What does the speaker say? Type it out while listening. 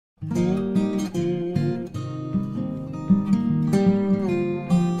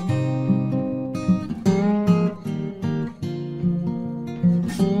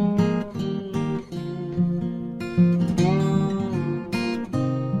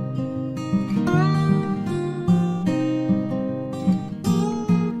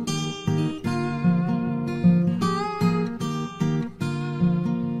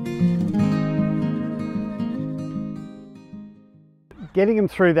getting them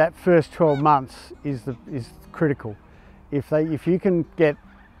through that first 12 months is critical. If you can get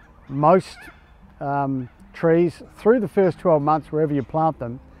most trees through the first 12 months wherever you plant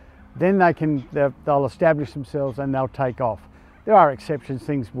them, then they'll establish themselves and they'll take off. There are exceptions,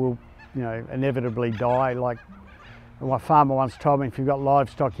 things will inevitably die. Like my farmer once told me, if you've got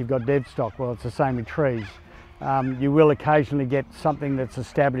livestock, you've got dead stock. Well, it's the same with trees. You will occasionally get something that's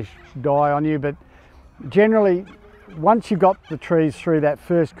established die on you, but generally, once you've got the trees through that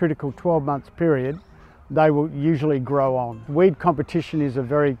first critical 12 months period, they will usually grow on. Weed competition is a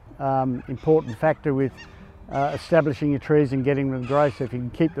very important factor with establishing your trees and getting them to grow. So if you can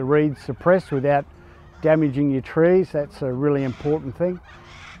keep the reeds suppressed without damaging your trees, that's a really important thing.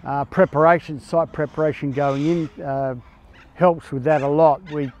 Site preparation going in helps with that a lot.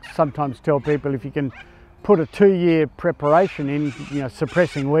 We sometimes tell people if you can put a 2-year preparation in,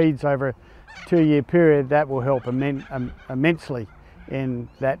 suppressing weeds over a 2-year period, that will help immensely in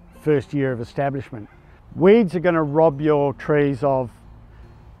that first year of establishment. Weeds are going to rob your trees of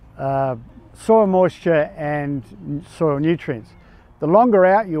soil moisture and soil nutrients. The longer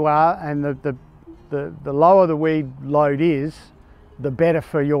out you are and the lower the weed load is, the better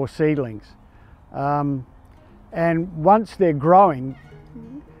for your seedlings. And once they're growing,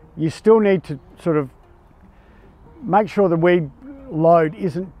 you still need to sort of make sure the weed load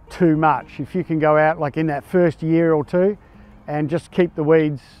isn't too much. If you can go out like in that first year or two and just keep the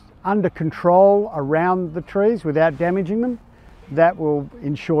weeds under control around the trees without damaging them, that will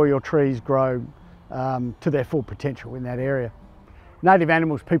ensure your trees grow to their full potential in that area. Native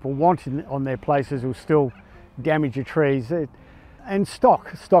animals people want on their places will still damage your trees. And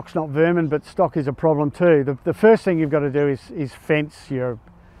stock's not vermin, but stock is a problem too. The first thing you've got to do is fence your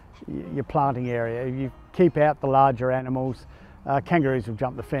planting area. You keep out the larger animals. Kangaroos will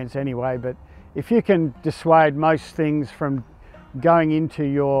jump the fence anyway, but if you can dissuade most things from going into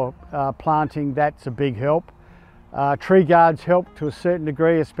your planting, that's a big help. Tree guards help to a certain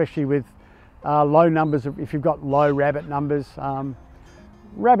degree, especially with low numbers, if you've got low rabbit numbers.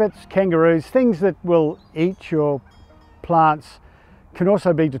 Rabbits, kangaroos, things that will eat your plants can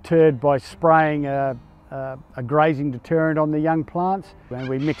also be deterred by spraying a grazing deterrent on the young plants. When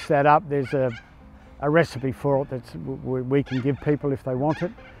we mix that up, there's a recipe for it that we can give people if they want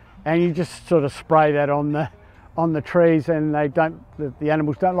it, and you just sort of spray that on the trees, and the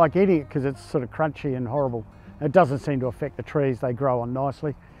animals don't like eating it because it's sort of crunchy and horrible. It doesn't seem to affect the trees, they grow on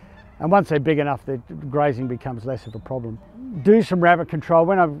nicely, and once they're big enough, the grazing becomes less of a problem. Do some rabbit control.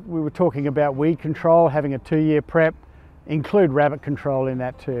 When we were talking about weed control, having a 2-year prep, include rabbit control in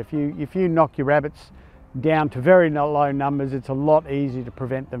that too. If you knock your rabbits down to very low numbers, it's a lot easier to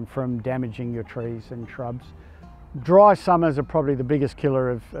prevent them from damaging your trees and shrubs. Dry summers are probably the biggest killer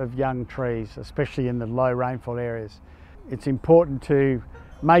of young trees, especially in the low rainfall areas. It's important to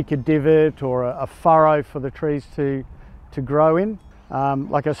make a divot or a furrow for the trees to grow in.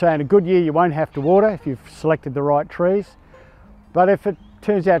 Like I say, in a good year you won't have to water if you've selected the right trees, but if it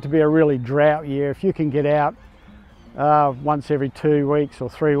turns out to be a really drought year, if you can get out once every 2 weeks or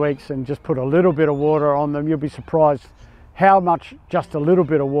 3 weeks and just put a little bit of water on them, you'll be surprised how much just a little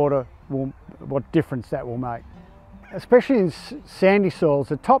bit of water what difference that will make. Especially in sandy soils,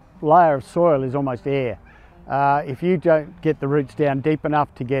 the top layer of soil is almost air. If you don't get the roots down deep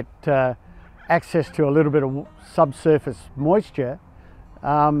enough to get access to a little bit of subsurface moisture,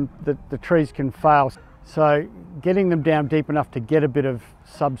 the trees can fail. So getting them down deep enough to get a bit of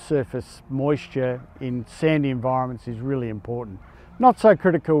subsurface moisture in sandy environments is really important. Not so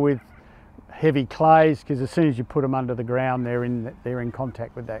critical with heavy clays, because as soon as you put them under the ground, they're in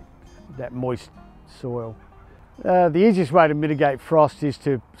contact with that moist soil. The easiest way to mitigate frost is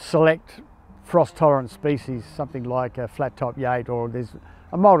to select frost tolerant species, something like a flat top yate, or there's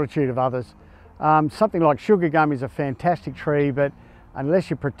a multitude of others. Something like sugar gum is a fantastic tree, but unless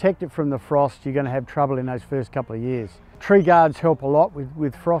you protect it from the frost, you're going to have trouble in those first couple of years. Tree guards help a lot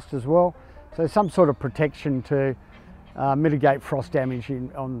with frost as well, so some sort of protection to mitigate frost damage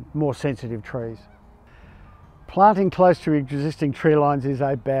on more sensitive trees. Planting close to existing tree lines is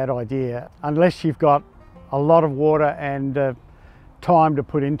a bad idea unless you've got a lot of water and time to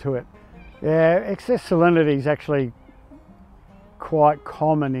put into it. Yeah, excess salinity is actually quite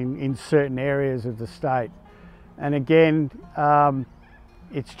common in certain areas of the state, and again,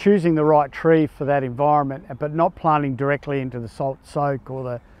 it's choosing the right tree for that environment, but not planting directly into the salt soak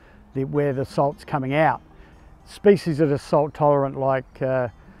or where the salt's coming out. Species that are salt tolerant, like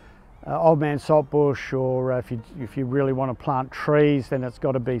old man saltbush, or if you really want to plant trees, then it's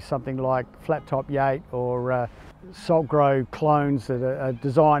got to be something like flat top yate or salt grow clones that are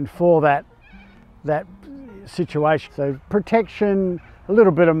designed for that situation. So protection, a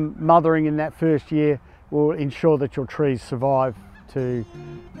little bit of mothering in that first year will ensure that your trees survive to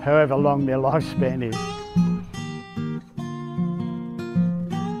however long their lifespan is.